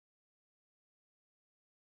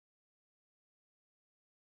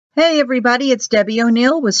Hey everybody, it's Debbie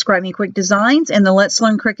O'Neill with Cricut Designs and the Let's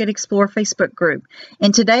Learn Cricut Explore Facebook group.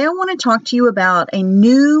 And today I want to talk to you about a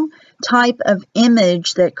new type of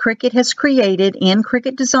image that Cricut has created in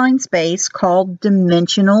Cricut Design Space called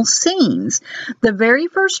dimensional scenes. The very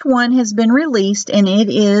first one has been released and it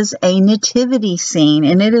is a nativity scene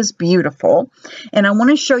and it is beautiful. And I want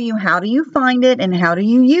to show you how do you find it and how do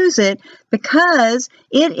you use it, because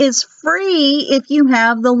it is free if you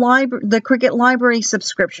have the Cricut Library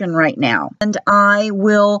subscription right now. And I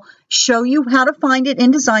will show you how to find it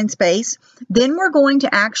in Design Space. Then we're going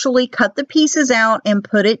to actually cut the pieces out and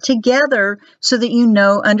put it together so that you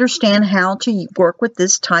understand how to work with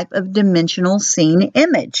this type of dimensional scene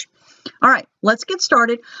image. All right, let's get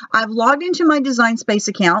started. I've logged into my Design Space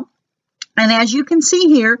account. And as you can see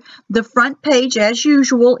here, the front page, as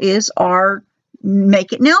usual, is our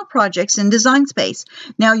Make It Now projects in Design Space.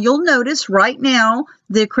 Now you'll notice right now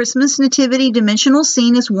the Christmas Nativity dimensional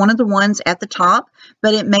scene is one of the ones at the top,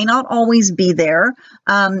 but it may not always be there.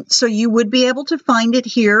 So you would be able to find it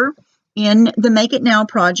here in the Make It Now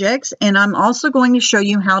projects, and I'm also going to show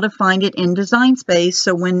you how to find it in Design Space,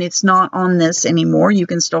 so when it's not on this anymore, you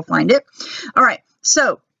can still find it. All right,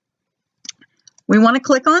 so we want to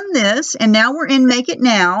click on this, and now we're in Make It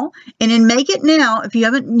Now. And in Make It Now, if you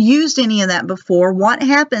haven't used any of that before, what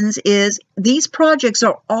happens is these projects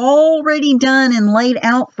are already done and laid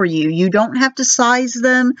out for you. You don't have to size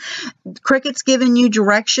them. Cricut's given you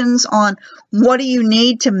directions on what do you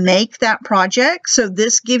need to make that project. So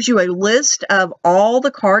this gives you a list of all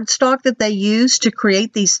the cardstock that they use to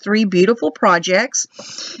create these three beautiful projects.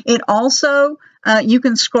 It also you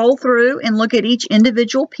can scroll through and look at each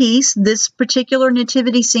individual piece. This particular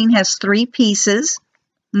nativity scene has 3 pieces.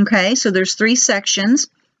 Okay, so there's 3 sections.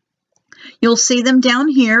 You'll see them down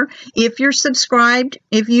here. If you're subscribed,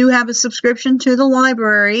 if you have a subscription to the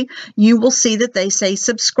library, you will see that they say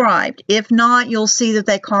subscribed. If not, you'll see that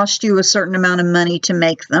they cost you a certain amount of money to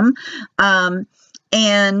make them.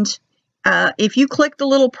 If you click the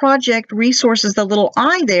little project resources, the little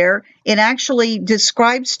I there, it actually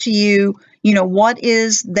describes to you, what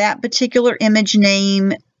is that particular image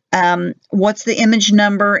name, what's the image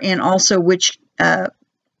number, and also which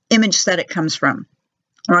image set it comes from.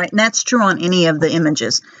 All right, and that's true on any of the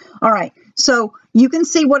images. All right, so you can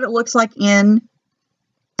see what it looks like in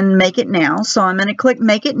Make It Now. So I'm going to click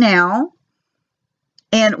Make It Now.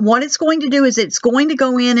 And what it's going to do is it's going to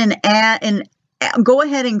go in and add and go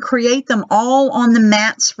ahead and create them all on the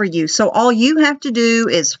mats for you. So all you have to do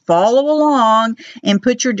is follow along and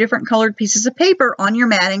put your different colored pieces of paper on your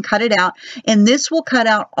mat and cut it out. And this will cut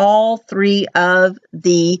out all 3 of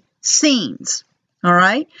the scenes. All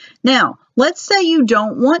right. Now, let's say you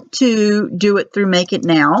don't want to do it through Make It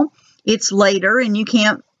Now. It's later and you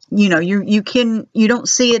can't, you don't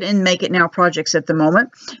see it in Make It Now projects at the moment.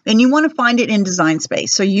 And you want to find it in Design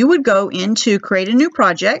Space. So you would go into Create a New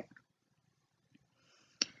Project.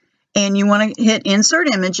 And you want to hit Insert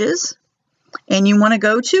Images, and you want to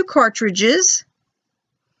go to Cartridges,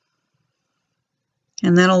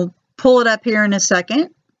 and that'll pull it up here in a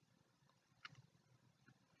second.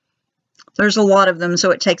 There's a lot of them,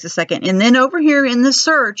 so it takes a second. And then over here in the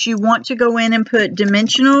search, you want to go in and put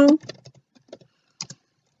Dimensional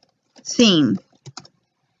Scene.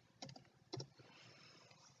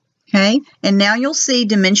 Okay, and now you'll see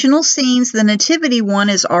dimensional scenes. The nativity one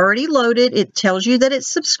is already loaded. It tells you that it's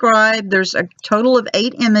subscribed. There's a total of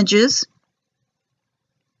 8 images.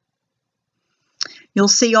 You'll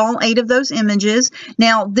see all 8 of those images.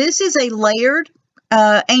 Now, this is a layered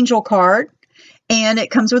angel card, and it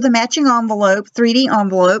comes with a matching envelope, 3D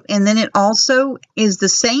envelope, and then it also is the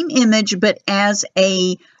same image, but as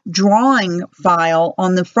a drawing file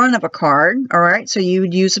on the front of a card. All right, so you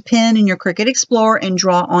would use a pen in your Cricut Explorer and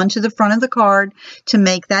draw onto the front of the card to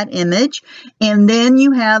make that image. And then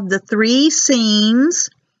you have the 3 scenes.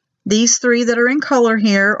 These 3 that are in color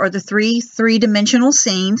here are the 3 three-dimensional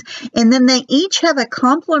scenes, and then they each have a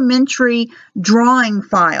complementary drawing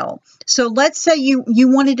file. So let's say you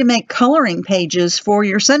wanted to make coloring pages for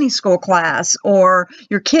your Sunday school class or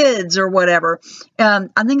your kids or whatever.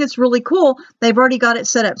 I think it's really cool. They've already got it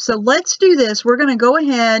set up. So let's do this. We're going to go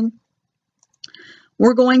ahead.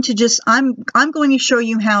 We're going to just, I'm going to show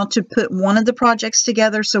you how to put one of the projects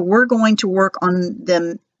together. So we're going to work on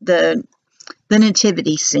the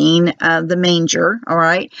nativity scene, the manger, all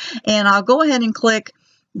right? And I'll go ahead and click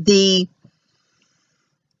the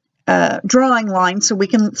drawing line so we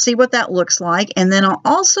can see what that looks like. And then I'll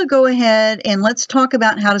also go ahead and let's talk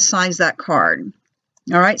about how to size that card.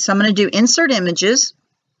 All right, so I'm going to do Insert Images.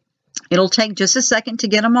 It'll take just a second to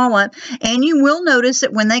get them all up, and you will notice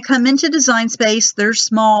that when they come into Design Space, they're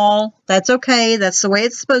small. That's okay. That's the way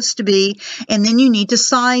it's supposed to be, and then you need to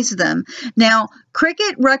size them. Now,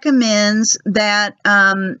 Cricut recommends that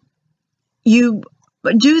you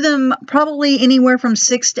do them probably anywhere from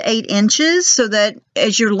 6 to 8 inches so that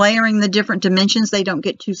as you're layering the different dimensions, they don't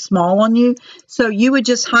get too small on you. So you would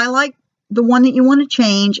just highlight the one that you want to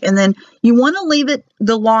change, and then you want to leave it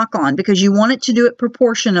the lock on because you want it to do it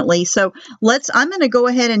proportionately. So I'm going to go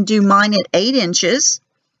ahead and do mine at 8 inches.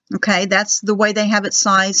 Okay, that's the way they have it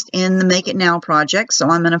sized in the Make It Now project. So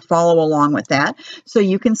I'm going to follow along with that. So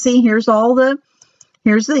you can see here's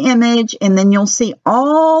the image, and then you'll see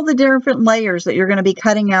all the different layers that you're going to be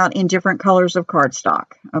cutting out in different colors of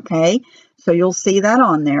cardstock. Okay, so you'll see that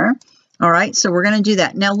on there. All right, so we're going to do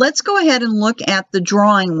that. Now let's go ahead and look at the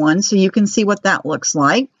drawing one so you can see what that looks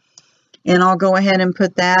like. And I'll go ahead and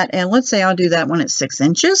put that, and let's say I'll do that one at 6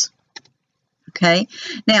 inches. Okay,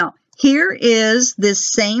 now here is this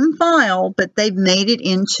same file, but they've made it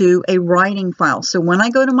into a writing file. So when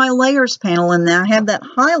I go to my layers panel and I have that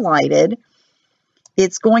highlighted,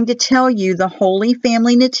 it's going to tell you the Holy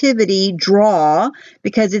Family Nativity draw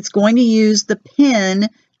because it's going to use the pen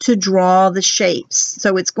to draw the shapes.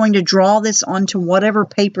 So it's going to draw this onto whatever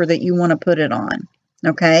paper that you want to put it on.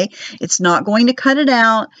 Okay, it's not going to cut it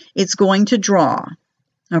out, it's going to draw.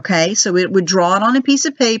 Okay, so it would draw it on a piece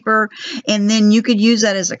of paper, and then you could use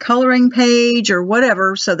that as a coloring page or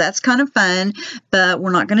whatever. So that's kind of fun, but we're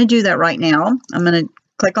not going to do that right now. I'm going to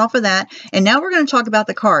click off of that, and now we're going to talk about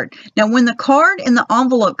the card. Now when the card and the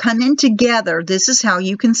envelope come in together, this is how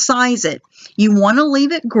you can size it. You want to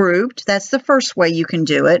leave it grouped. That's the first way you can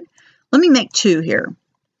do it. Let me make 2 here.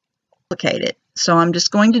 Duplicate it. So I'm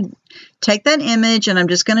just going to take that image and I'm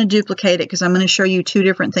just going to duplicate it because I'm going to show you 2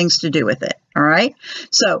 different things to do with it. All right.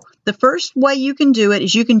 So the first way you can do it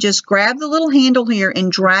is you can just grab the little handle here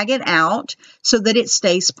and drag it out so that it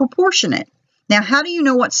stays proportionate. Now, how do you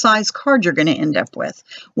know what size card you're going to end up with?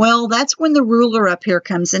 Well, that's when the ruler up here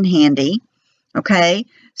comes in handy. Okay.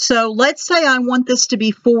 So let's say I want this to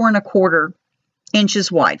be 4 1/4 inches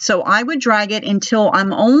wide. So I would drag it until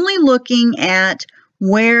I'm only looking at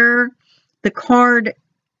where the card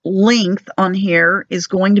length on here is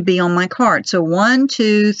going to be on my card. So 1,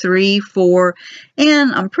 2, 3, 4,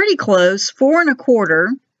 and I'm pretty close, 4 1/4.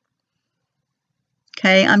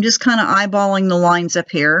 Okay, I'm just kind of eyeballing the lines up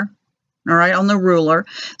here, all right, on the ruler.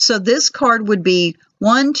 So this card would be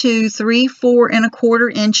 1, 2, 3, 4 1/4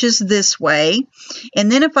 inches this way.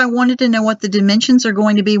 And then if I wanted to know what the dimensions are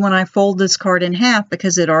going to be when I fold this card in half,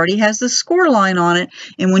 because it already has the score line on it,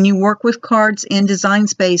 and when you work with cards in Design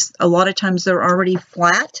Space, a lot of times they're already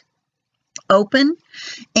flat, open,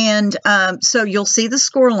 and so you'll see the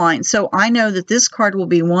score line. So I know that this card will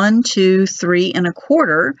be 1, 2, 3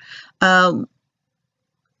 1/4.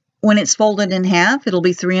 When it's folded in half, it'll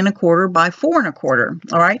be 3 1/4 by 4 1/4.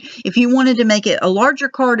 All right. If you wanted to make it a larger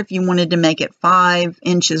card, if you wanted to make it 5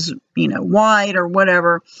 inches, wide or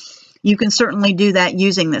whatever, you can certainly do that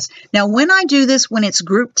using this. Now, when I do this, when it's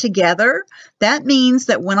grouped together, that means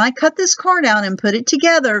that when I cut this card out and put it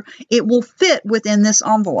together, it will fit within this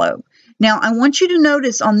envelope. Now, I want you to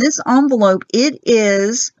notice on this envelope, it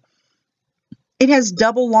has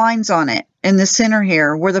double lines on it in the center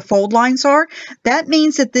here where the fold lines are. That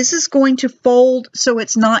means that this is going to fold so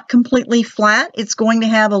it's not completely flat. It's going to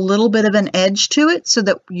have a little bit of an edge to it so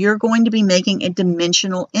that you're going to be making a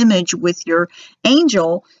dimensional image with your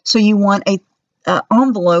angel. So you want a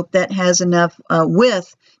envelope that has enough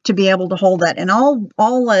width to be able to hold that. And I'll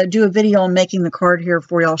do a video on making the card here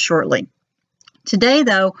for y'all shortly. Today,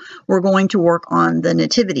 though, we're going to work on the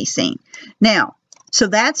nativity scene. Now, so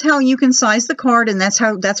that's how you can size the card, and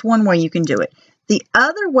that's one way you can do it. The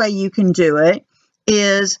other way you can do it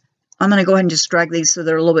is, I'm going to go ahead and just drag these so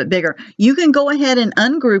they're a little bit bigger. You can go ahead and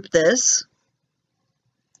ungroup this.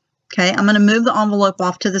 Okay, I'm going to move the envelope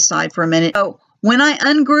off to the side for a minute. So when I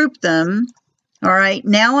ungroup them, all right,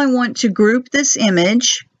 now I want to group this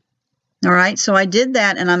image. All right, so I did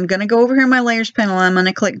that, and I'm going to go over here in my layers panel, and I'm going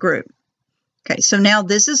to click group. Okay, so now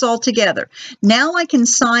this is all together. Now I can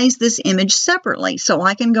size this image separately. So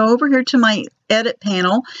I can go over here to my edit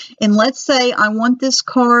panel, and let's say I want this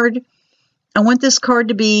card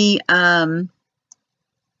to be 5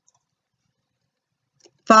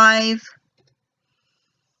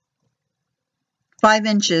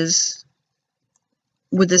 inches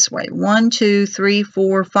with this way. 1, 2, 3,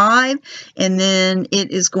 4, 5, and then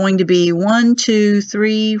it is going to be 1, 2,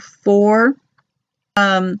 3, 4.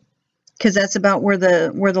 because that's about where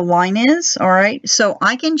the line is. All right, so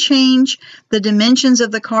I can change the dimensions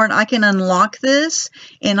of the card. I can unlock this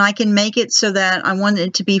and I can make it so that I want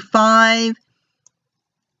it to be 5.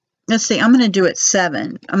 Let's see, I'm going to do it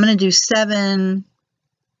 7. I'm going to do 7.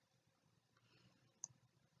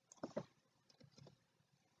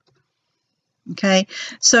 Okay,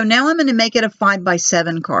 so now I'm going to make it a 5 by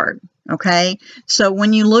 7 card. Okay, so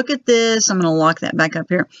when you look at this, I'm going to lock that back up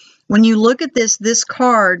here. When you look at this, this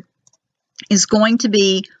card is going to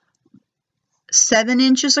be 7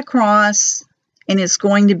 inches across, and it's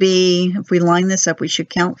going to be, if we line this up, we should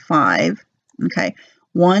count 5. Okay,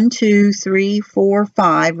 1, 2, 3, 4,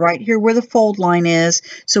 5, right here where the fold line is.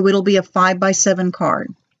 So it'll be a 5 by 7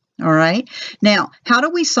 card. All right, now how do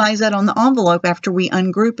we size that on the envelope after we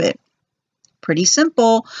ungroup it? Pretty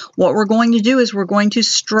simple. What we're going to do is we're going to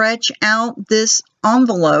stretch out this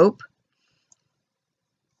envelope,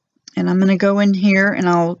 and I'm going to go in here and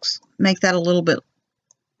I'll make that a little bit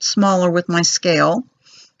smaller with my scale.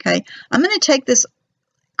 Okay, I'm going to take this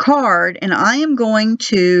card and I am going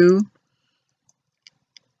to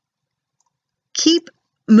keep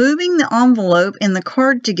moving the envelope and the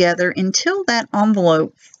card together until that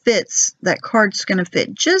envelope fits, that card's going to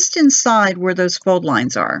fit just inside where those fold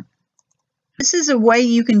lines are. This is a way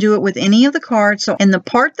you can do it with any of the cards. So, and the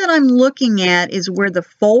part that I'm looking at is where the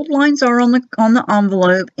fold lines are on the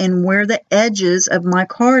envelope and where the edges of my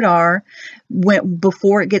card are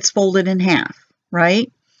before it gets folded in half,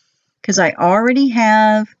 right? Because I already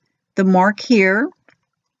have the mark here.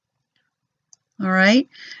 All right,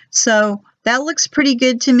 so that looks pretty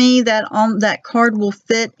good to me. That card will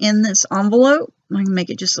fit in this envelope. I can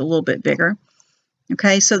make it just a little bit bigger.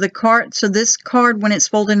 Okay, so this card, when it's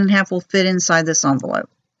folded in half, will fit inside this envelope.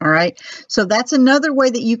 All right, so that's another way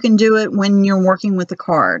that you can do it when you're working with the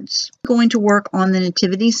cards. I'm going to work on the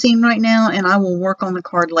nativity scene right now, and I will work on the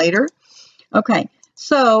card later. Okay,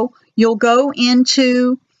 so you'll go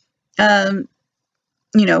into,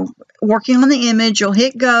 working on the image. You'll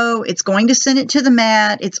hit go. It's going to send it to the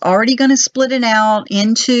mat. It's already going to split it out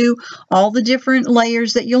into all the different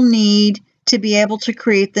layers that you'll need to be able to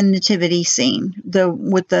create the nativity scene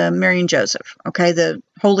with the Mary and Joseph, okay, the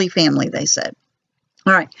Holy Family, they said.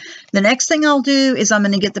 All right, the next thing I'll do is I'm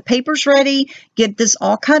going to get the papers ready, get this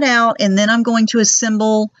all cut out, and then I'm going to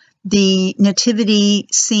assemble the nativity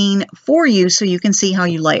scene for you so you can see how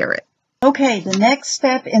you layer it. Okay, the next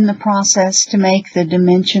step in the process to make the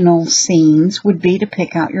dimensional scenes would be to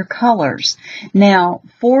pick out your colors. Now,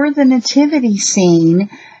 for the nativity scene,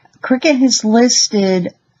 Cricut has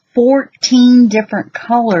listed 14 different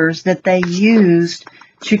colors that they used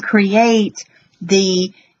to create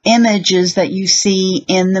the images that you see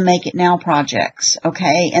in the Make It Now projects,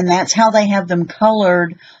 okay? And that's how they have them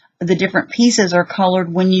colored. The different pieces are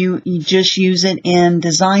colored when you just use it in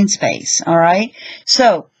Design Space, all right?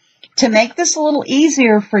 So, to make this a little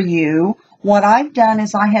easier for you, what I've done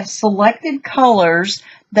is I have selected colors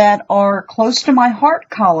that are close to my heart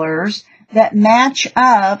colors that match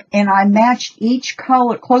up, and I matched each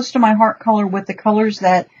color close to my heart color with the colors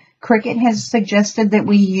that Cricut has suggested that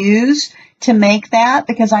we use to make that,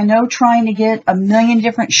 because I know trying to get a million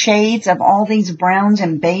different shades of all these browns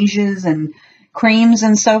and beiges and creams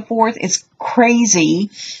and so forth is crazy.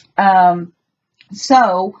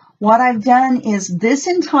 So what I've done is this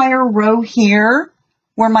entire row here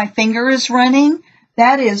where my finger is running,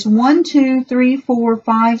 that is 1, 2, 3, 4,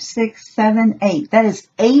 5, 6, 7, 8. That is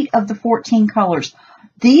 8 of the 14 colors.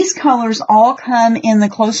 These colors all come in the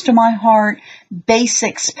Close to My Heart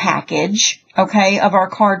Basics package, okay, of our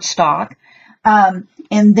cardstock. And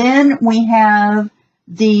then we have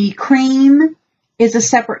the cream is a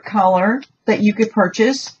separate color that you could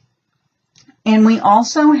purchase. And we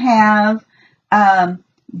also have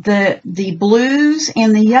the blues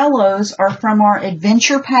and the yellows are from our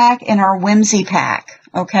Adventure Pack and our Whimsy Pack.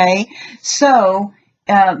 Okay, so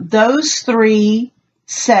those 3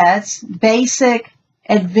 sets, Basic,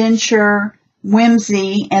 Adventure,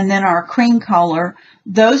 Whimsy, and then our cream color,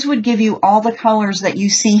 those would give you all the colors that you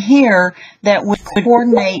see here that would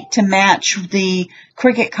coordinate to match the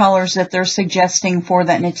Cricut colors that they're suggesting for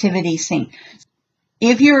that nativity scene.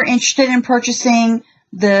 If you're interested in purchasing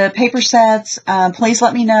the paper sets, please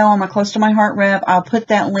let me know. I'm a Close to My Heart rep. I'll put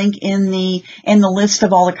that link in the list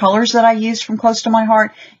of all the colors that I used from Close to My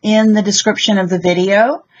Heart in the description of the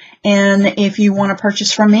video. And if you want to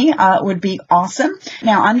purchase from me, it would be awesome.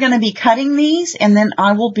 Now, I'm going to be cutting these, and then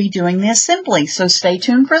I will be doing the assembly. So stay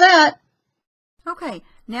tuned for that. Okay,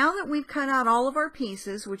 now that we've cut out all of our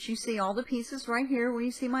pieces, which you see all the pieces right here where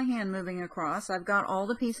you see my hand moving across, I've got all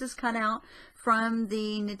the pieces cut out from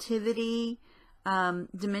the nativity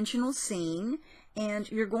dimensional scene,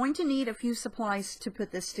 And you're going to need a few supplies to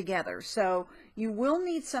put this together. So you will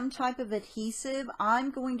need some type of adhesive.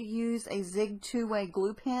 I'm going to use a Zig two-way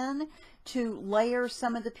glue pen to layer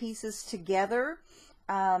some of the pieces together,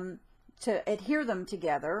 to adhere them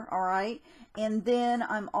together, all right? And then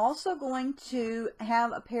I'm also going to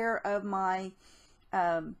have a pair of my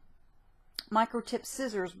micro tip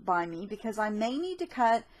scissors by me, because I may need to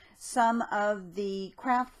cut some of the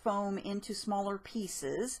craft foam into smaller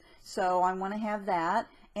pieces, so I want to have that.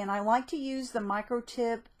 And I like to use the micro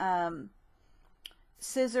tip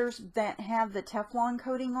scissors that have the Teflon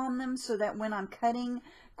coating on them, so that when I'm cutting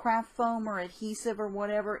craft foam or adhesive or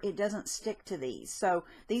whatever, it doesn't stick to these. So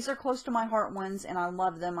these are close to my heart ones, and I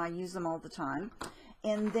love them. I use them all the time.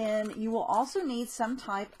 And then you will also need some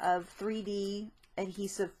type of 3D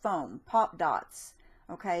adhesive foam, pop dots.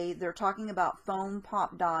 Okay, they're talking about foam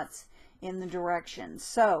pop dots in the directions.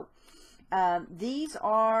 So these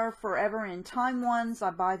are Forever in Time ones. I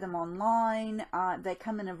buy them online. They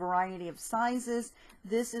come in a variety of sizes.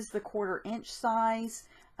 This is the 1/4 inch size.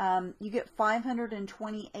 You get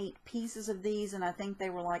 528 pieces of these, and I think they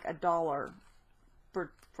were like $1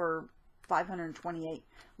 for 528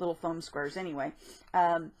 little foam squares. Anyway,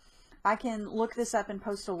 I can look this up and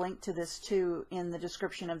post a link to this too in the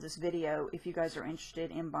description of this video if you guys are interested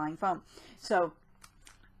in buying foam. So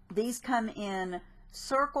these come in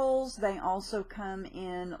circles. They also come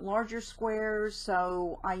in larger squares.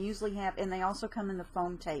 So I usually have, and they also come in the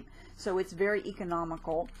foam tape. So it's very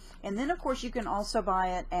economical. And then of course you can also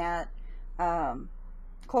buy it at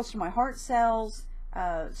Close to My Heart sells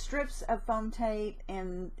strips of foam tape,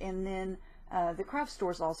 and then the craft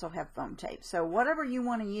stores also have foam tape. So whatever you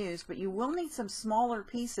want to use, but you will need some smaller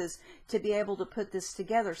pieces to be able to put this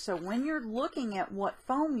together. So when you're looking at what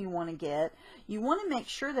foam you want to get, you want to make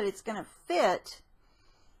sure that it's going to fit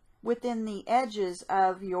within the edges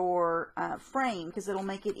of your frame, because it'll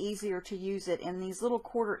make it easier to use it. And these little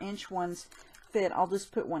 1/4 inch ones fit. I'll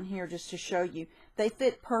just put one here just to show you. They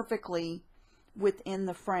fit perfectly within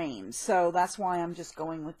the frame. So that's why I'm just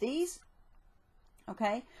going with these.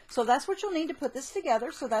 Okay, so that's what you'll need to put this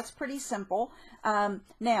together. So that's pretty simple.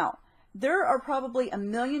 Now, there are probably a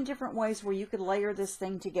million different ways where you could layer this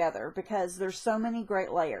thing together, because there's so many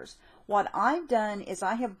great layers. What I've done is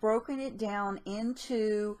I have broken it down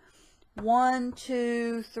into 1,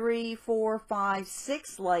 2, 3, 4, 5,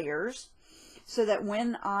 6 layers, so that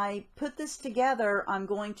when I put this together, I'm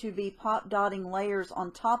going to be pop dotting layers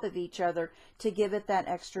on top of each other to give it that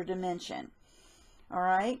extra dimension. All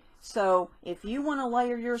right, so if you want to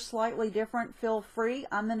layer yours slightly different, feel free.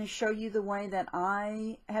 I'm going to show you the way that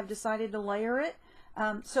I have decided to layer it.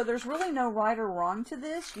 So there's really no right or wrong to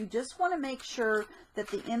this. You just want to make sure that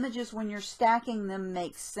the images, when you're stacking them,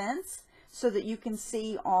 make sense, so that you can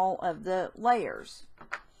see all of the layers.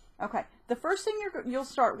 Okay, the first thing you'll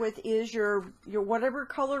start with is your whatever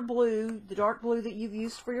color blue, the dark blue that you've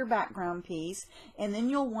used for your background piece, and then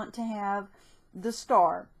you'll want to have the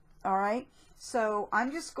star. All right, so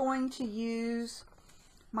I'm just going to use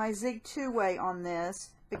my Zig two-way on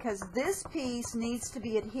this, because this piece needs to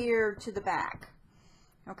be adhered to the back.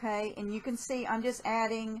 Okay, and you can see I'm just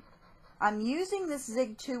adding, I'm using this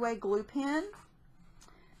Zig two-way glue pen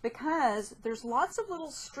because there's lots of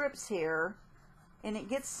little strips here, and it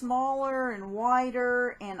gets smaller and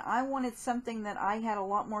wider, and I wanted something that I had a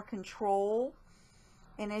lot more control.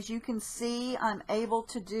 And as you can see, I'm able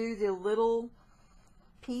to do the little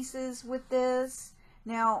pieces with this.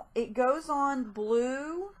 Now it goes on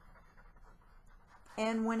blue,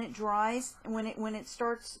 and when it dries, when it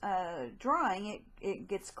starts drying, it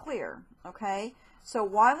gets clear. Okay, so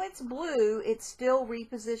while it's blue, it's still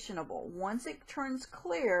repositionable. Once it turns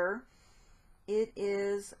clear, it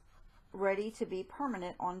is ready to be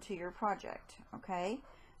permanent onto your project. Okay,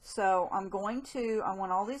 so I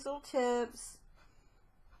want all these little tips.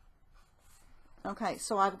 Okay,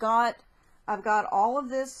 so I've got all of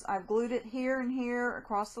this. I've glued it here and here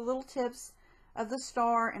across the little tips of the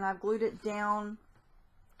star, and I've glued it down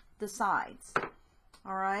the sides.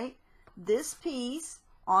 All right, this piece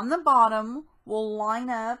on the bottom will line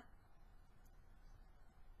up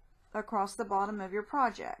across the bottom of your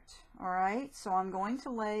project. All right, so I'm going to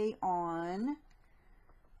lay on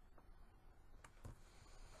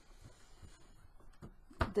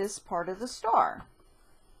this part of the star.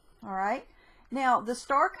 All right, now the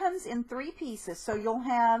star comes in 3 pieces, so you'll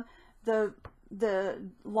have the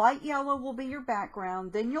light yellow will be your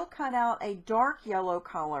background, then you'll cut out a dark yellow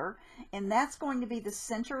color, and that's going to be the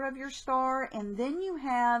center of your star, and then you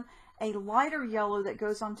have a lighter yellow that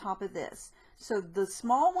goes on top of this. So the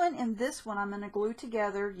small one and this one I'm going to glue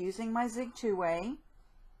together using my Zig two-way.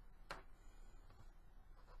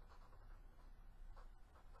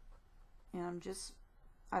 And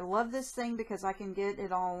I love this thing because I can get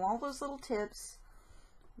it on all those little tips.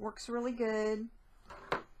 Works really good.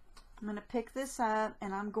 I'm going to pick this up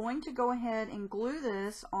and I'm going to go ahead and glue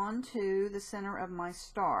this onto the center of my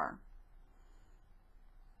star.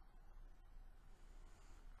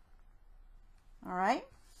 Alright,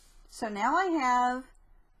 so now I have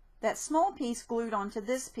that small piece glued onto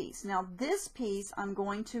this piece. Now this piece I'm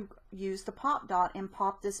going to use the pop dot and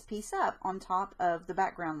pop this piece up on top of the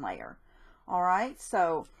background layer. Alright,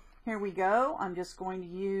 so here we go. I'm just going to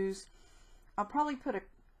use, I'll probably put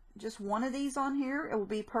just one of these on here. It will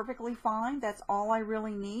be perfectly fine. That's all I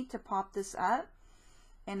really need to pop this up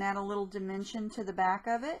and add a little dimension to the back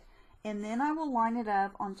of it. And then I will line it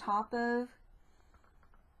up on top of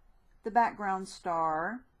the background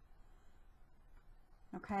star.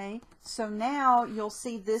 Okay, so now you'll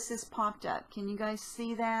see this is popped up. Can you guys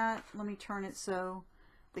see that? Let me turn it so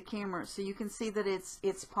the camera, so you can see that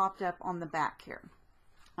it's popped up on the back here.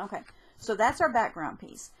 Okay, so that's our background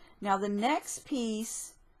piece. Now the next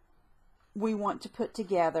piece we want to put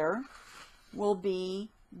together will be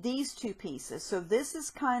these two pieces. So this is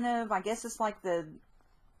kind of, I guess it's like the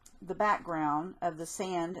background of the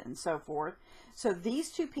sand and so forth. So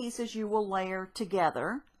these two pieces you will layer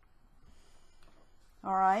together.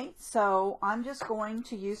 Alright, so I'm just going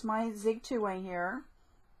to use my Zig 2A here.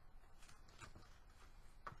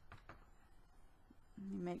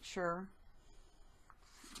 Let me make sure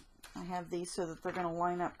I have these so that they're going to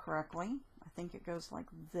line up correctly. I think it goes like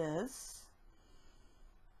this.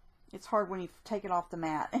 It's hard when you take it off the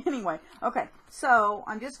mat. Anyway, okay, so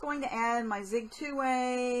I'm just going to add my Zig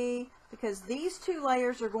 2A because these two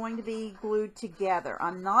layers are going to be glued together.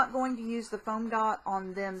 I'm not going to use the foam dot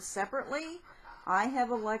on them separately. I have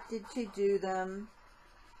elected to do them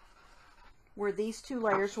where these two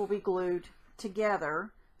layers will be glued together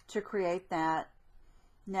to create that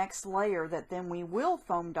next layer that then we will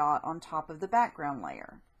foam dot on top of the background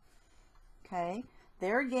layer. Okay.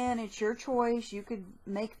 There again, it's your choice. You could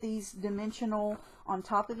make these dimensional on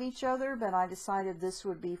top of each other, but I decided this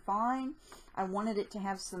would be fine. I wanted it to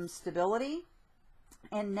have some stability.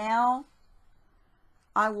 And now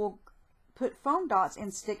I will put foam dots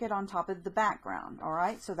and stick it on top of the background.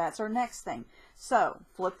 Alright, so that's our next thing. So,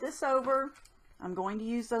 flip this over. I'm going to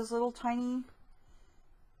use those little tiny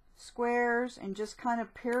squares and just kind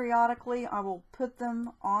of periodically I will put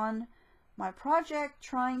them on my project,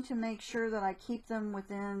 trying to make sure that I keep them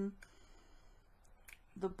within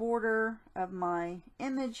the border of my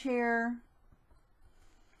image here.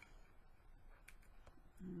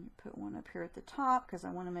 Let me put one up here at the top because I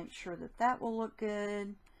want to make sure that that will look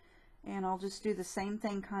good. And I'll just do the same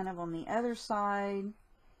thing kind of on the other side.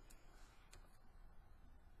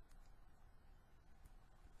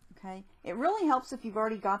 Okay, it really helps if you've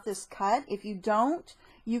already got this cut. If you don't,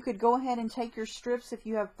 you could go ahead and take your strips if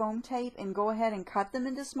you have foam tape and go ahead and cut them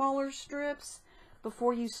into smaller strips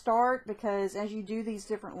before you start, because as you do these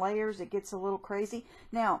different layers it gets a little crazy.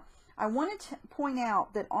 Now I wanted to point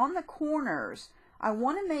out that on the corners, I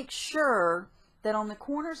want to make sure that on the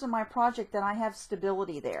corners of my project that I have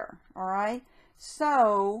stability there. Alright,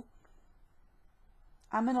 so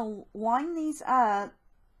I'm going to line these up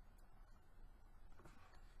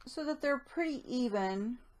so that they're pretty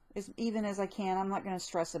even as I can. I'm not going to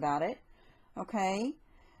stress about it. Okay,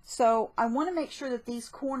 so I want to make sure that these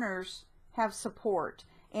corners have support,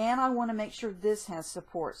 and I want to make sure this has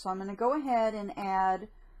support. So I'm going to go ahead and add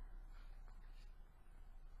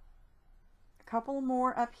a couple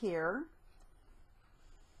more up here.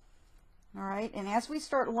 Alright, and as we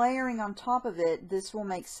start layering on top of it, this will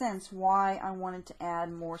make sense why I wanted to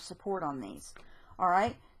add more support on these.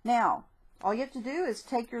 Alright, now all you have to do is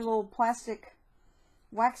take your little plastic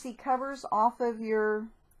waxy covers off of your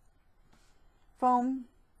foam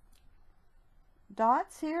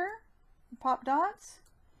dots here, pop dots.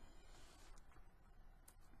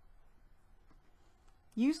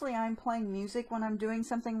 Usually I'm playing music when I'm doing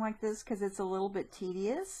something like this because it's a little bit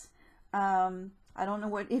tedious. I don't know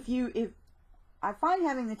what, if I find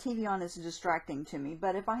having the TV on is distracting to me,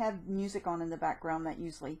 but if I have music on in the background, that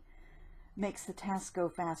usually makes the task go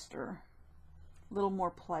faster, a little more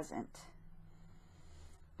pleasant.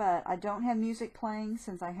 But I don't have music playing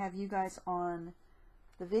since I have you guys on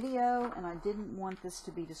the video, and I didn't want this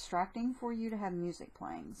to be distracting for you to have music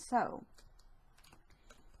playing. So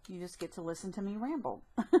you just get to listen to me ramble.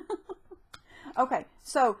 Okay,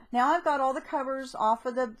 so now I've got all the covers off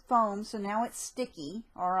of the foam, so now it's sticky,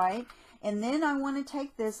 alright? And then I want to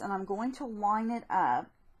take this and I'm going to line it up.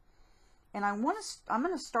 And I'm going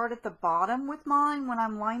to start at the bottom with mine when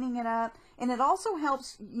I'm lining it up. And it also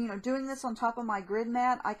helps, you know, doing this on top of my grid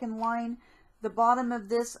mat, I can line the bottom of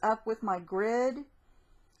this up with my grid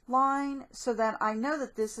line so that I know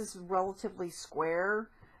that this is relatively square,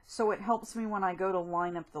 so it helps me when I go to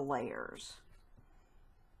line up the layers.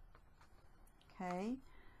 Okay,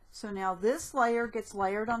 so now this layer gets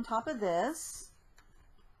layered on top of this.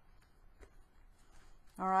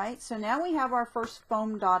 All right, so now we have our first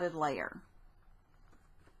foam dotted layer.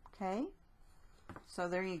 Okay, so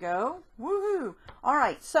there you go. Woohoo! All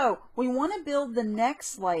right, so we want to build the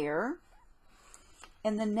next layer,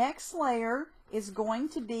 and the next layer is going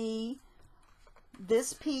to be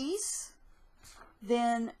this piece,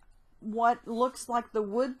 then what looks like the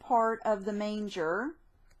wood part of the manger,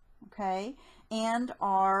 okay, and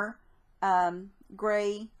our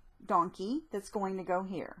gray donkey that's going to go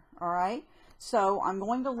here. All right, so I'm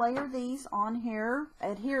going to layer these on here,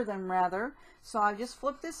 adhere them rather. So I just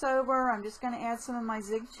flip this over. I'm just going to add some of my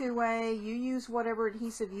Zig 2A. You use whatever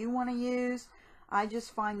adhesive you want to use. I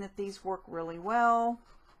just find that these work really well,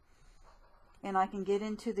 and I can get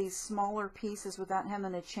into these smaller pieces without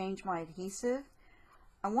having to change my adhesive.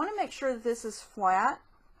 I want to make sure that this is flat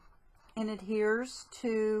and adheres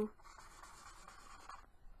to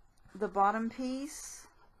the bottom piece.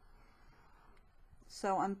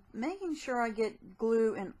 So I'm making sure I get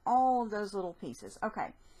glue in all of those little pieces. Okay,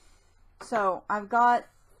 so I've got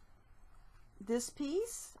this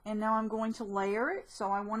piece, and now I'm going to layer it.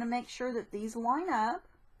 So I want to make sure that these line up.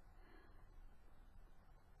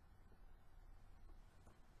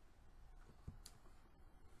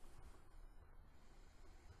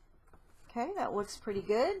 Okay, that looks pretty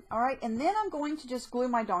good. All right, and then I'm going to just glue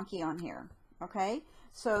my donkey on here. Okay,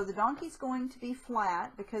 so the donkey's going to be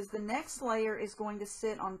flat because the next layer is going to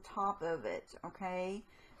sit on top of it. Okay,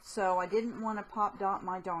 so I didn't want to pop dot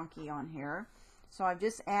my donkey on here. So I've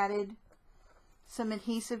just added some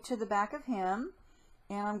adhesive to the back of him,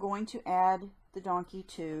 and I'm going to add the donkey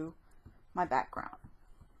to my background.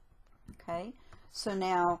 Okay, so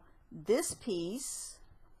now this piece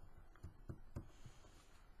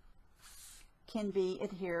can be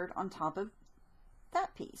adhered on top of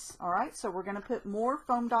that piece. All right, so we're going to put more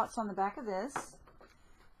foam dots on the back of this.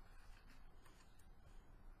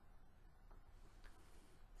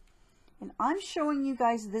 And I'm showing you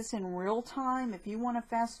guys this in real time. If you want to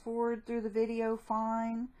fast forward through the video,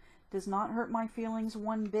 fine. Does not hurt my feelings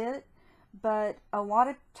one bit. But a lot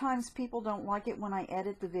of times people don't like it when I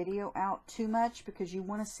edit the video out too much because you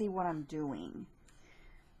want to see what I'm doing.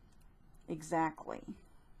 Exactly.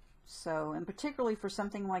 So, and particularly for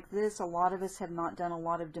something like this, a lot of us have not done a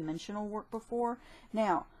lot of dimensional work before.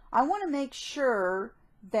 Now, I want to make sure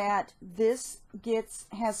that this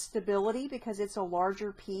has stability because it's a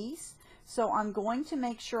larger piece. So I'm going to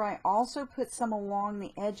make sure I also put some along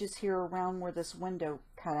the edges here around where this window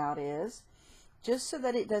cutout is, just so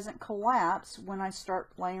that it doesn't collapse when I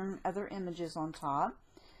start layering other images on top.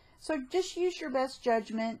 So just use your best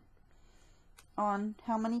judgment on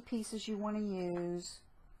how many pieces you want to use.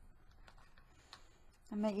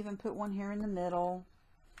 I may even put one here in the middle.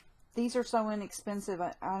 These are so inexpensive,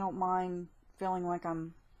 I don't mind feeling like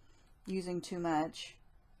I'm using too much.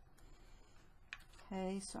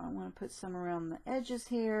 Okay, so I want to put some around the edges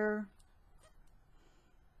here.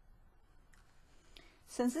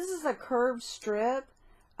 Since this is a curved strip,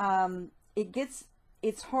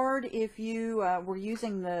 it's hard if you were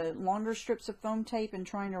using the longer strips of foam tape and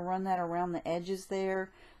trying to run that around the edges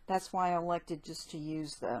there. That's why I elected just to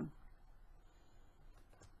use the...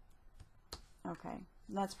 Okay,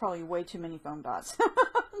 that's probably way too many foam dots.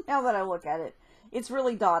 Now that I look at it, it's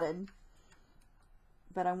really dotted.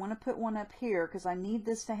 But I want to put one up here because I need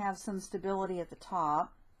this to have some stability at the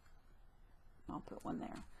top. I'll put one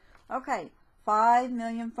there. Okay, 5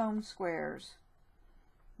 million foam squares.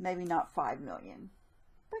 Maybe not 5 million,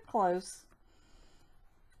 but close.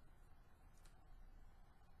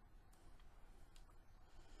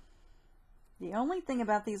 The only thing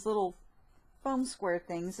about these little foam square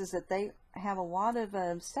things is that they have a lot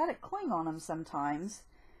of static cling on them sometimes,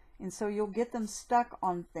 and so you'll get them stuck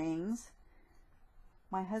on things.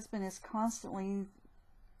 My husband is constantly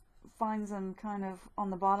finds them kind of on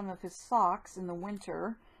the bottom of his socks in the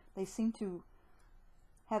winter. They seem to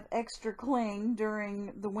have extra cling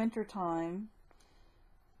during the winter time,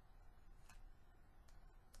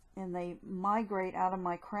 and they migrate out of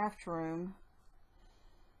my craft room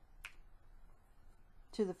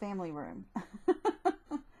to the family room.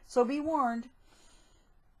 So be warned.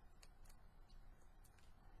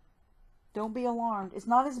 Don't be alarmed. It's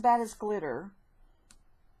not as bad as glitter,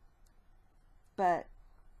 but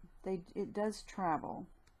it does travel.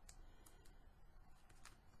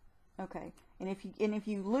 Okay, and if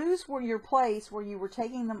you lose your place where you were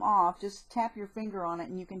taking them off, just tap your finger on it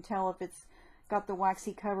and you can tell if it's got the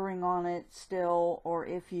waxy covering on it still, or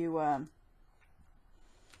if you have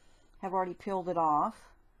already peeled it off.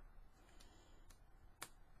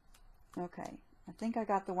 Okay, I think I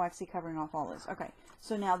got the waxy covering off all this. Okay,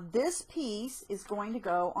 so now this piece is going to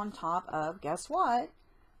go on top of, guess what?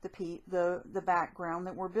 The background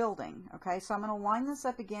that we're building. Okay, so I'm going to line this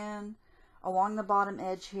up again along the bottom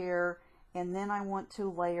edge here, and then I want to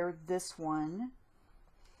layer this one.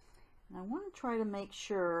 And I want to try to make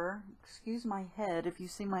sure, excuse my head if you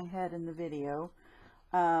see my head in the video,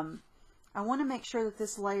 I want to make sure that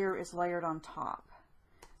this layer is layered on top.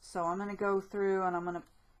 So I'm going to go through and I'm going to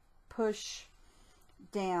push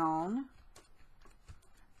down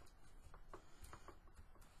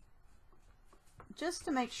just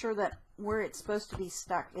to make sure that where it's supposed to be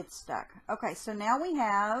stuck, it's stuck. Okay, so now we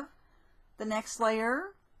have the next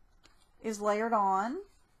layer is layered on.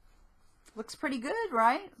 Looks pretty good,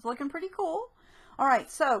 right? It's looking pretty cool. All right,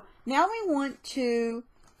 so now we want to,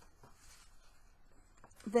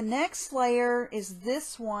 the next layer is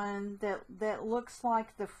this one that looks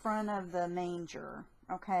like the front of the manger.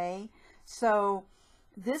 Okay, so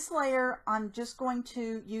this layer, I'm just going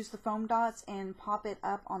to use the foam dots and pop it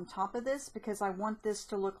up on top of this because I want this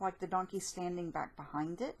to look like the donkey standing back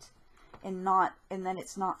behind it and then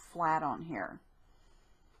it's not flat on here.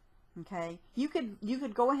 Okay, you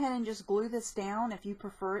could go ahead and just glue this down if you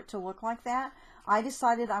prefer it to look like that. I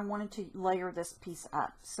decided I wanted to layer this piece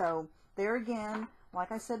up. So there again,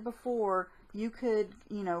 like I said before, you could,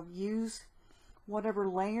 you know, use whatever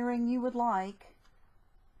layering you would like.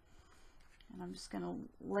 And I'm just going to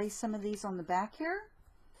lay some of these on the back here.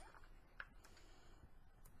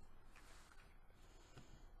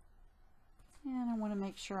 And I want to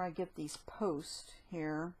make sure I get these posts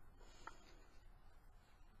here.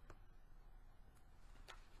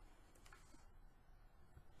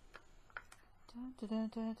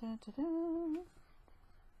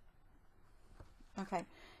 Okay,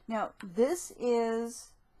 now this is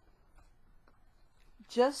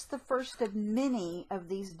just the first of many of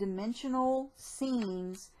these dimensional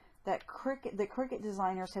scenes that the Cricut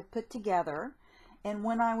designers have put together. And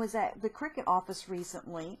when I was at the Cricut office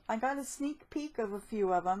recently, I got a sneak peek of a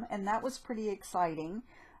few of them, and that was pretty exciting.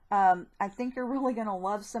 I think you're really going to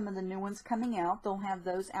love some of the new ones coming out. They'll have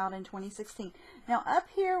those out in 2016. Now up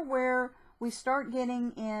here where we start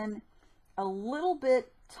getting in a little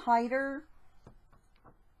bit tighter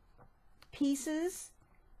pieces,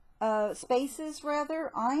 spaces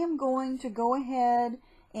rather, I am going to go ahead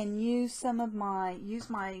and use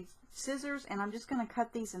my scissors, and I'm just going to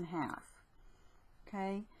cut these in half.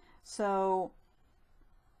 Okay, so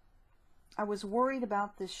I was worried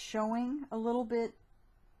about this showing a little bit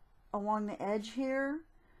along the edge here,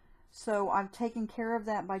 so I've taken care of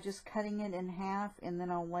that by just cutting it in half, and then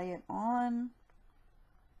I'll lay it on.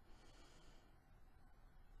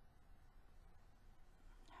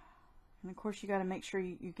 And of course you got to make sure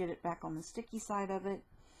you get it back on the sticky side of it.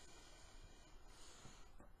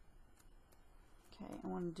 Okay, I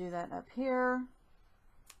want to do that up here.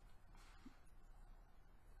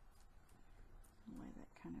 Lay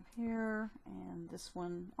that kind of here, and this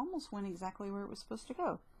one almost went exactly where it was supposed to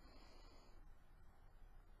go.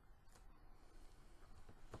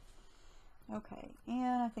 Okay,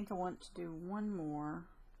 and I think I want to do one more.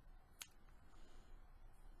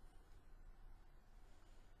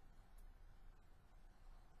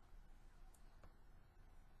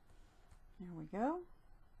 There we go.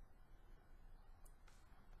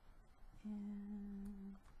 And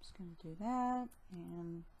I'm just going to do that,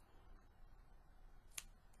 and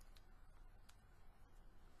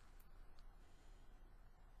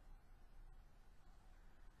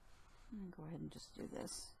I'm going to go ahead and just do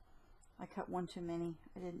this. I cut one too many.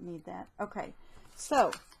 I didn't need that. Okay,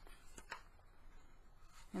 so,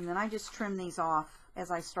 and then I just trim these off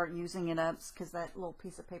as I start using it up because that little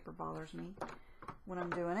piece of paper bothers me when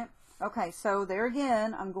I'm doing it. Okay, so there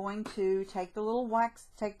again, I'm going to take the little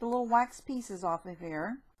wax pieces off of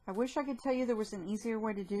here. I wish I could tell you there was an easier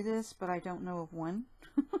way to do this, but I don't know of one.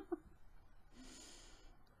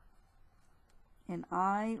 And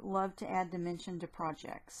I love to add dimension to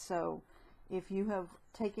projects. So if you have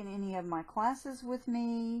taken any of my classes with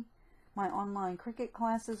me, my online Cricut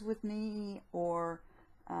classes with me, or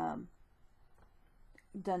done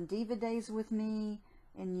Diva Days with me,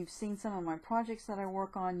 and you've seen some of my projects that I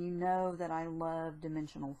work on, you know that I love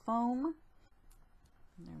dimensional foam.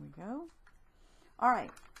 There we go.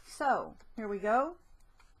 Alright, so here we go.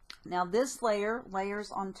 Now this layer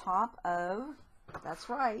layers on top of, that's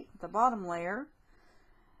right, the bottom layer.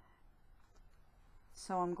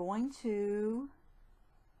 So I'm going to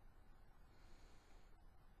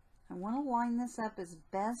I want to line this up as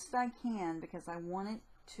best I can because I want it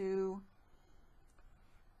to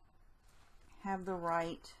have the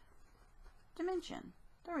right dimension.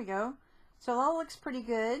 There we go. So that looks pretty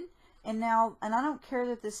good. And now, and I don't care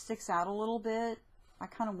that this sticks out a little bit. I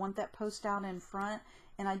kind of want that post out in front.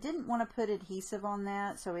 And I didn't want to put adhesive on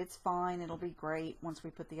that, so it's fine. It'll be great. Once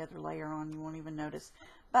we put the other layer on, you won't even notice.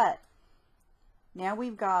 But now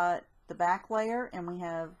we've got the back layer, and we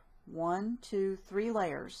have 1, 2, 3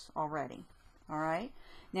 layers already. All right.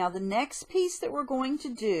 Now the next piece that we're going to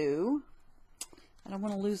do, I don't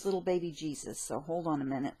want to lose little baby Jesus, so hold on a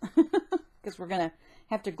minute, because we're going to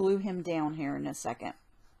have to glue him down here in a second.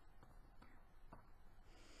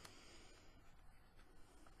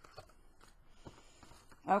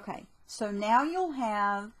 Okay, so now you'll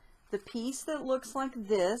have the piece that looks like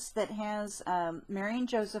this, that has Mary and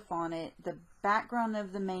Joseph on it, the background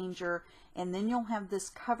of the manger, and then you'll have this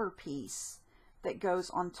cover piece that goes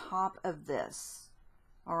on top of this.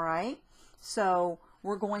 All right, so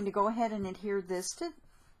we're going to go ahead and adhere this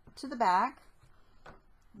to the back.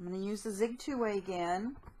 I'm going to use the Zig 2A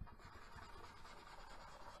again.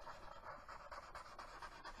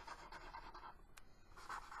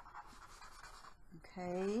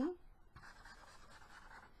 Okay.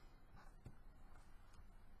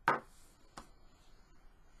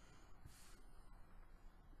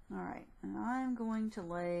 All right, and I'm going to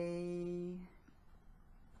lay,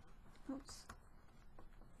 oops.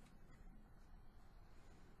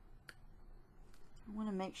 I want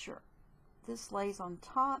to make sure this lays on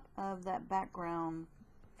top of that background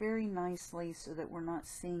very nicely so that we're not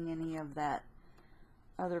seeing any of that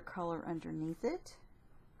other color underneath it.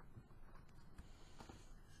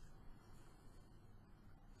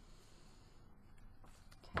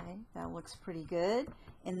 Okay, that looks pretty good.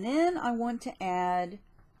 And then I want to add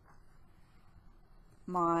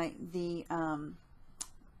I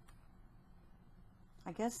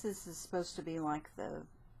guess this is supposed to be like the,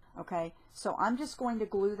 okay, so I'm just going to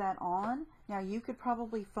glue that on. Now you could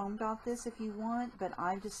probably foam dot this if you want, but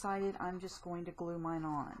I've decided I'm just going to glue mine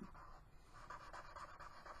on.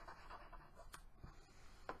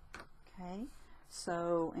 Okay,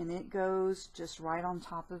 so, and it goes just right on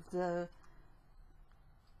top of the,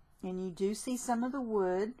 and you do see some of the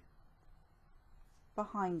wood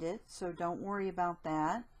behind it, so don't worry about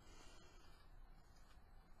that.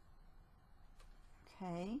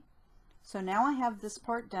 Okay, so now I have this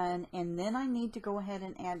part done, and then I need to go ahead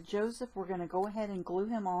and add Joseph. We're going to go ahead and glue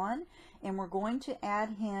him on, and we're going to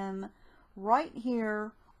add him right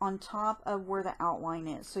here on top of where the outline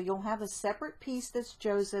is. So you'll have a separate piece that's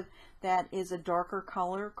Joseph that is a darker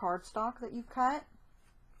color cardstock that you cut.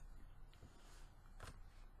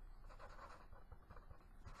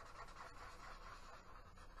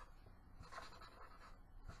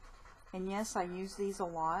 And yes, I use these a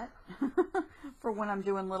lot for when I'm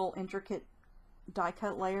doing little intricate die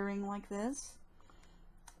cut layering like this.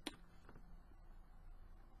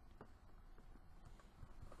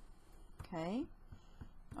 Okay.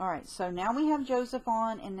 All right, so now we have Joseph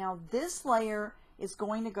on, and now this layer is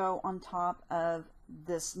going to go on top of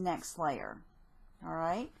this next layer. All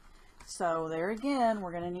right. So there again,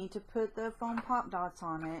 we're going to need to put the foam pop dots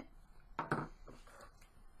on it.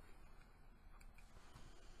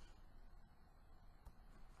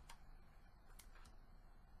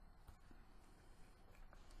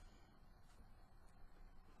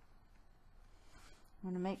 I'm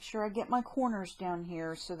going to make sure I get my corners down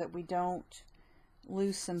here so that we don't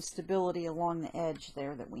lose some stability along the edge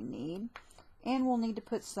there that we need. And we'll need to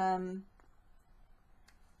put some,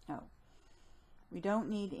 oh, we don't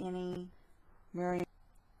need any Mary.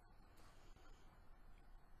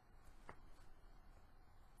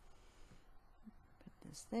 Put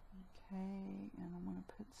this there. Okay, and I'm going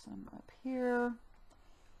to put some up here.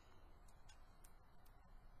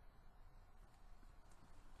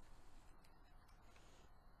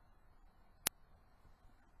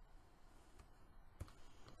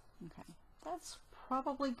 Okay, that's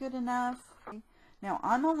probably good enough. Now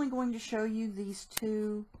I'm only going to show you these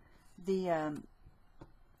two, the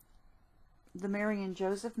Mary and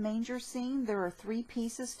Joseph manger scene. There are 3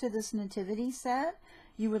 pieces to this nativity set.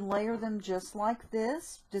 You would layer them just like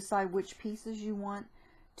this. Decide which pieces you want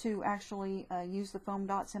to actually use the foam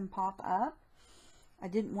dots and pop up. I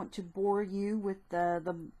didn't want to bore you with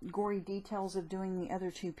the gory details of doing the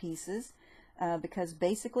other 2 pieces because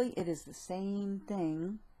basically it is the same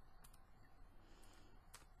thing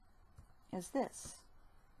as this.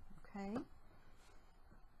 Okay.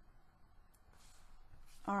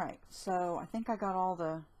 Alright, so I think I got all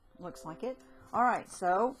the, looks like it. Alright,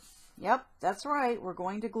 so, yep, that's right. We're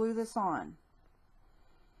going to glue this on.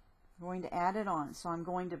 I'm going to add it on. So I'm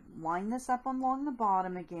going to line this up along the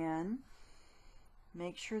bottom again.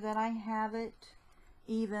 Make sure that I have it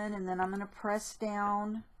even, and then I'm going to press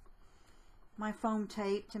down my foam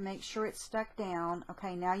tape to make sure it's stuck down.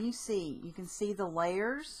 Okay, now you can see the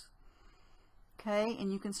layers. Okay,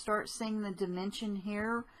 and you can start seeing the dimension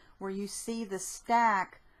here where you see the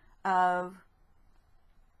stack of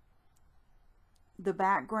the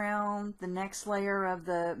background, the next layer of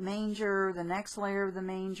the manger, the next layer of the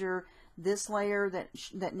manger, this layer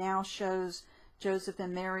that now shows Joseph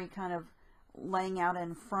and Mary kind of laying out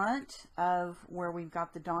in front of where we've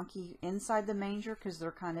got the donkey inside the manger, because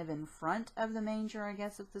they're kind of in front of the manger, I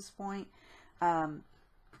guess, at this point. And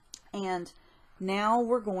now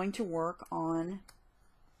we're going to work on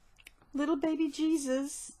little baby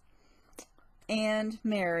Jesus and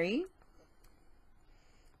Mary.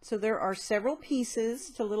 So there are several pieces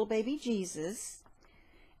to little baby Jesus,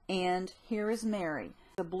 and here is Mary.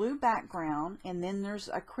 The blue background, and then there's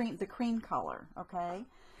the cream color. Okay,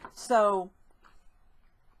 so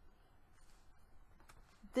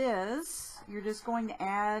this, you're just going to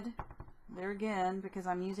add, there again, because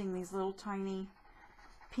I'm using these little tiny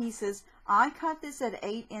pieces. I cut this at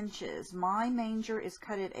 8 inches. My manger is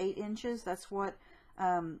cut at 8 inches. That's what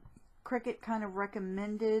Cricut kind of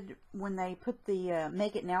recommended when they put the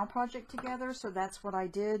Make It Now project together. So that's what I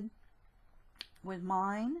did with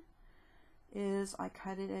mine, is I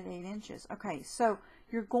cut it at 8 inches. Okay, so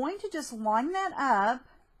you're going to just line that up.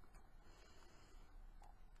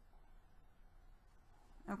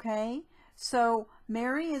 Okay, so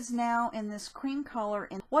Mary is now in this cream color,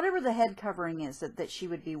 and whatever the head covering is that she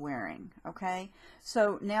would be wearing. Okay,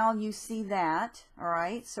 so now you see that. All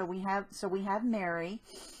right, so we have Mary,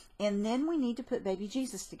 and then we need to put baby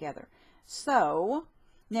Jesus together. So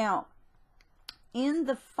now in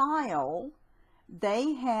the file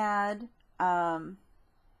they had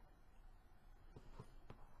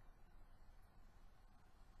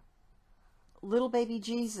little baby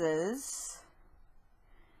Jesus,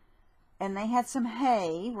 and they had some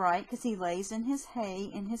hay, right, because he lays in his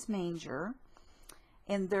hay in his manger.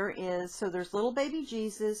 And there's little baby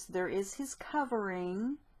Jesus, there is his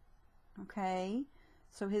covering, okay,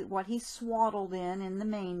 so what he swaddled in the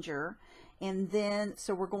manger. And then,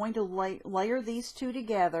 so we're going to layer these two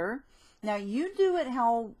together. Now you do it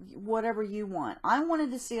whatever you want. I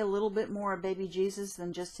wanted to see a little bit more of baby Jesus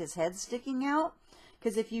than just his head sticking out,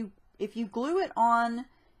 because if you glue it on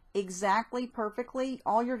exactly perfectly,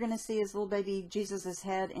 all you're going to see is little baby Jesus's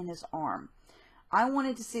head and his arm. I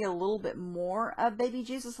wanted to see a little bit more of baby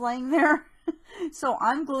Jesus laying there, so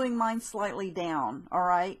I'm gluing mine slightly down. All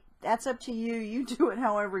right, that's up to you. You do it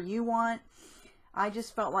however you want. I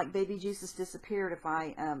just felt like baby Jesus disappeared if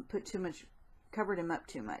I covered him up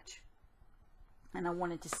too much, and I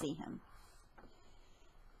wanted to see him.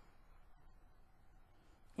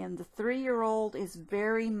 And the 3-year-old is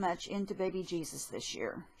very much into baby Jesus this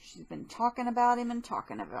year. She's been talking about him and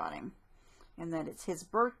talking about him. And that it's his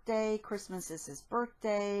birthday. Christmas is his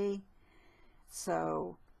birthday.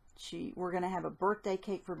 So we're going to have a birthday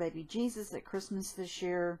cake for baby Jesus at Christmas this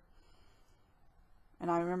year. And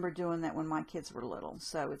I remember doing that when my kids were little.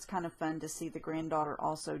 So it's kind of fun to see the granddaughter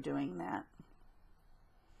also doing that.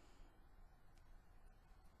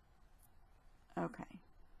 Okay.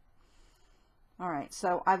 All right,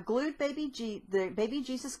 so I've glued the baby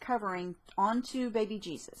Jesus covering onto baby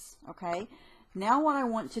Jesus. Okay, now what I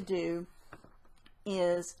want to do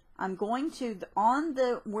is I'm going to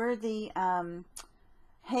where the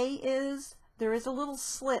hay is, there is a little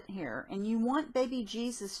slit here, and you want baby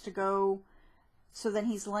Jesus to go so that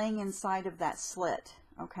he's laying inside of that slit.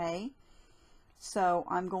 Okay, so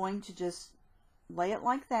I'm going to just lay it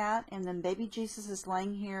like that, and then baby Jesus is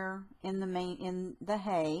laying here in the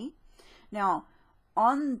hay. Now,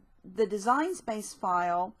 on the Design Space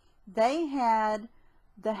file, they had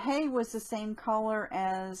the hay was the same color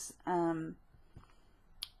as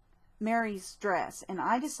Mary's dress, and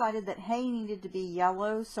I decided that hay needed to be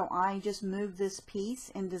yellow, so I just moved this piece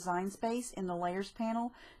in Design Space in the Layers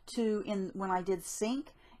panel when I did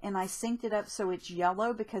sync, and I synced it up so it's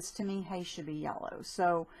yellow, because to me hay should be yellow.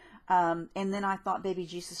 So and then I thought baby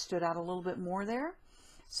Jesus stood out a little bit more there.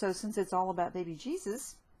 So since it's all about baby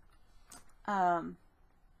Jesus, I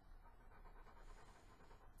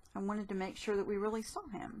wanted to make sure that we really saw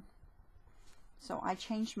him. So I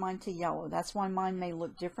changed mine to yellow. That's why mine may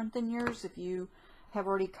look different than yours. If you have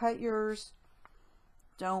already cut yours,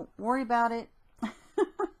 don't worry about it.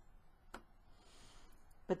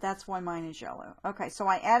 But that's why mine is yellow. Okay, so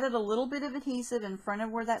I added a little bit of adhesive in front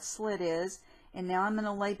of where that slit is, and now I'm going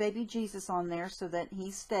to lay baby Jesus on there so that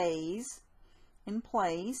he stays in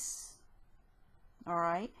place. All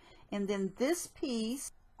right, and then this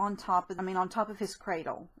piece on top of, on top of his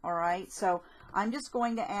cradle. All right, so I'm just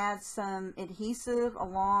going to add some adhesive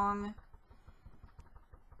along,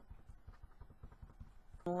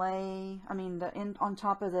 on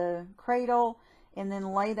top of the cradle, and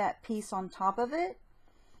then lay that piece on top of it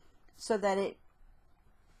so that it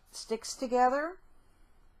sticks together.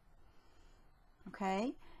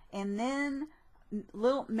 Okay, and then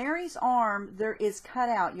little Mary's arm there is cut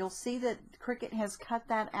out. You'll see that Cricut has cut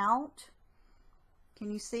that out.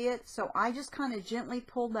 Can you see it? So I just kind of gently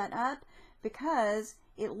pulled that up because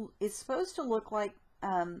it's supposed to look like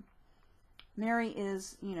Mary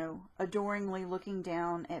is, you know, adoringly looking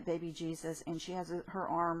down at baby Jesus, and she has her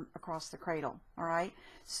arm across the cradle. All right,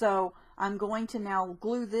 so I'm going to now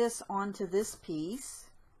glue this onto this piece.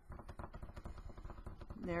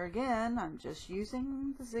 There again, I'm just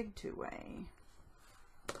using the Zig 2-way.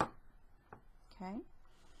 Okay.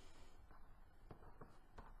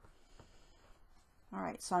 All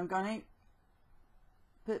right, so I'm going to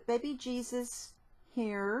put baby Jesus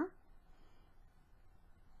here.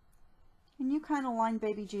 And you kind of line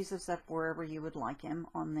baby Jesus up wherever you would like him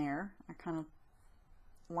on there. I kind of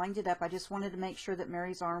lined it up. I just wanted to make sure that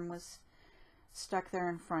Mary's arm was stuck there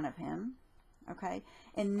in front of him. Okay,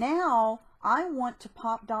 and now I want to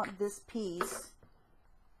pop dot this piece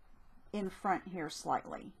in front here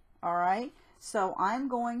slightly. All right, so I'm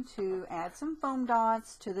going to add some foam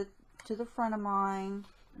dots to the front of mine,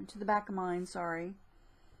 to the back of mine, sorry.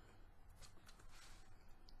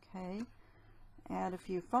 Okay, add a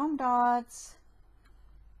few foam dots.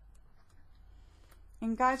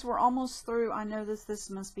 And guys, we're almost through. I know this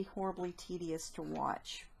must be horribly tedious to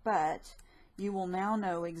watch, but you will now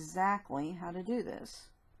know exactly how to do this.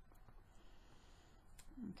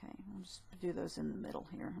 Okay, I'll just do those in the middle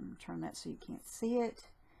here. I'm going to turn that so you can't see it.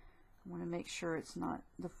 I want to make sure it's not,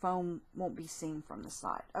 the foam won't be seen from the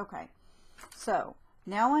side. Okay, so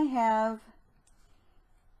now I have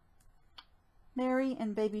Mary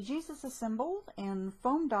and baby Jesus assembled and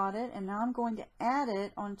foam dotted, and now I'm going to add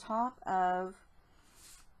it on top of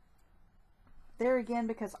there again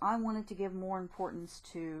because I wanted to give more importance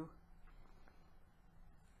to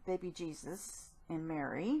baby Jesus and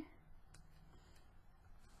Mary.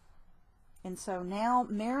 And so now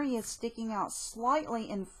Mary is sticking out slightly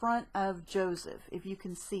in front of Joseph, if you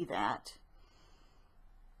can see that.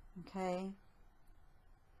 Okay.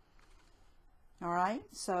 All right,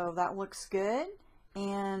 so that looks good.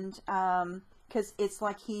 And because it's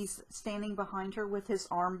like he's standing behind her with his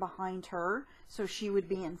arm behind her, so she would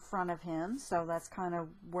be in front of him. So that's kind of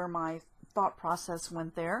where my thought process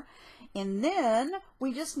went there. And then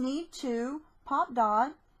we just need to pop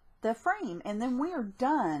dot the frame, and then we are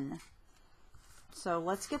done. So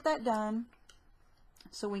let's get that done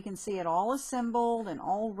so we can see it all assembled and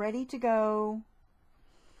all ready to go.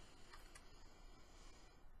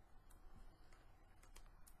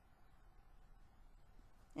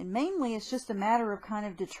 And mainly it's just a matter of kind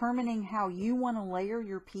of determining how you want to layer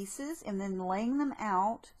your pieces and then laying them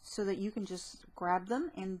out so that you can just grab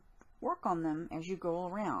them and work on them as you go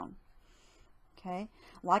around. Okay,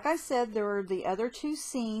 like I said, there are the other two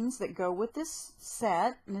scenes that go with this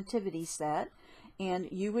set, nativity set, and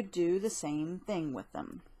you would do the same thing with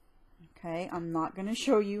them. Okay, I'm not going to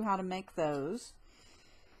show you how to make those.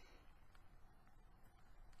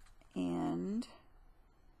 And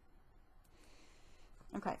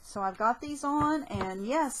okay, so I've got these on, and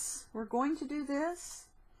yes, we're going to do this.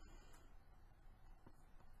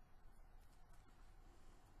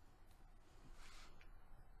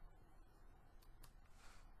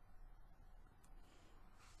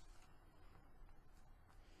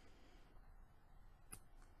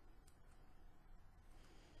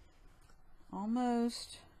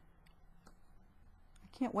 Almost.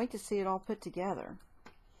 I can't wait to see it all put together.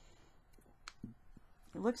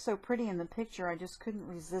 It looks so pretty in the picture, I just couldn't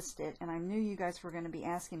resist it, and I knew you guys were going to be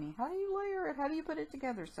asking me, how do you layer it? How do you put it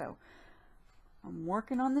together? So I'm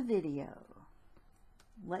working on the video,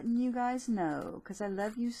 letting you guys know, because I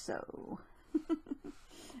love you so.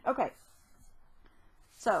 Okay,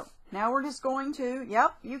 so now we're just going to,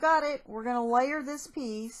 yep, you got it. We're going to layer this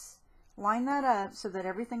piece, line that up so that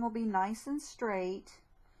everything will be nice and straight.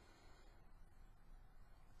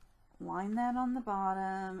 Line that on the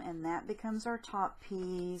bottom, and that becomes our top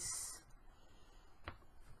piece.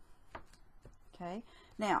 Okay,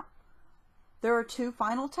 now there are two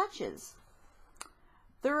final touches.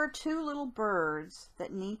 There are two little birds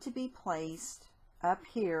that need to be placed up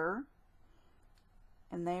here,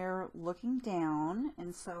 and they're looking down,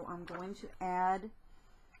 and so I'm going to add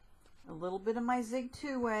a little bit of my Zig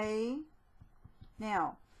 2-way.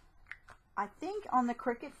 Now, I think on the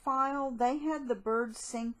Cricut file, they had the birds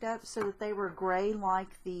synced up so that they were gray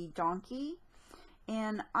like the donkey.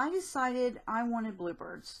 And I decided I wanted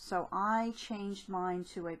bluebirds, so I changed mine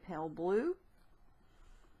to a pale blue.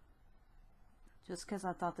 Just because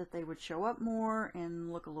I thought that they would show up more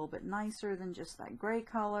and look a little bit nicer than just that gray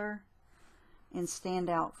color and stand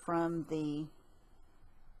out from the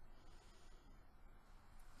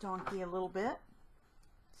donkey a little bit,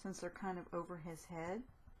 since they're kind of over his head.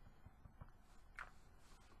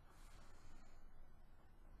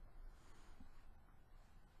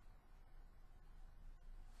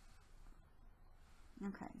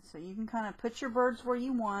 Okay, so you can kind of put your birds where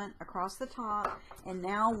you want across the top, and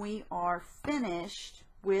now we are finished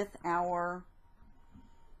with our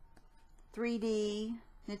 3D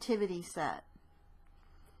nativity set.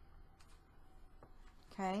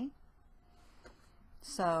 Okay,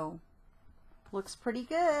 so looks pretty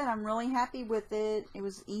good. I'm really happy with it. It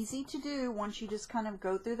was easy to do once you just kind of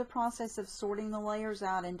go through the process of sorting the layers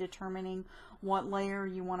out and determining what layer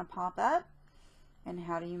you want to pop up and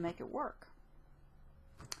how do you make it work.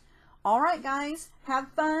 Alright guys,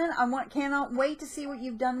 have fun. Cannot wait to see what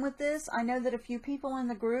you've done with this. I know that a few people in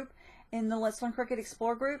the group, in the Let's Learn Cricut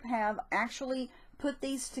Explore group, have actually put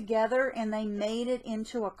these together and they made it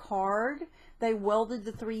into a card. They welded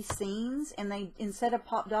the 3 seams and they, instead of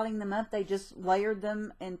pop dotting them up, they just layered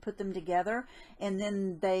them and put them together, and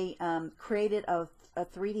then they created a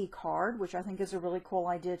 3D card, which I think is a really cool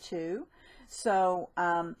idea too. So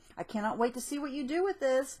I cannot wait to see what you do with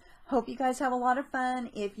this. Hope you guys have a lot of fun.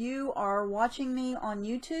 If you are watching me on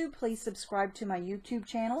YouTube, please subscribe to my YouTube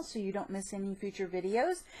channel so you don't miss any future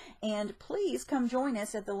videos. And please come join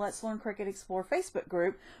us at the Let's Learn Cricut Explore Facebook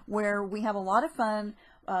group, where we have a lot of fun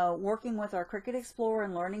working with our Cricut Explorer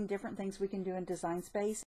and learning different things we can do in Design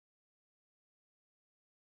Space.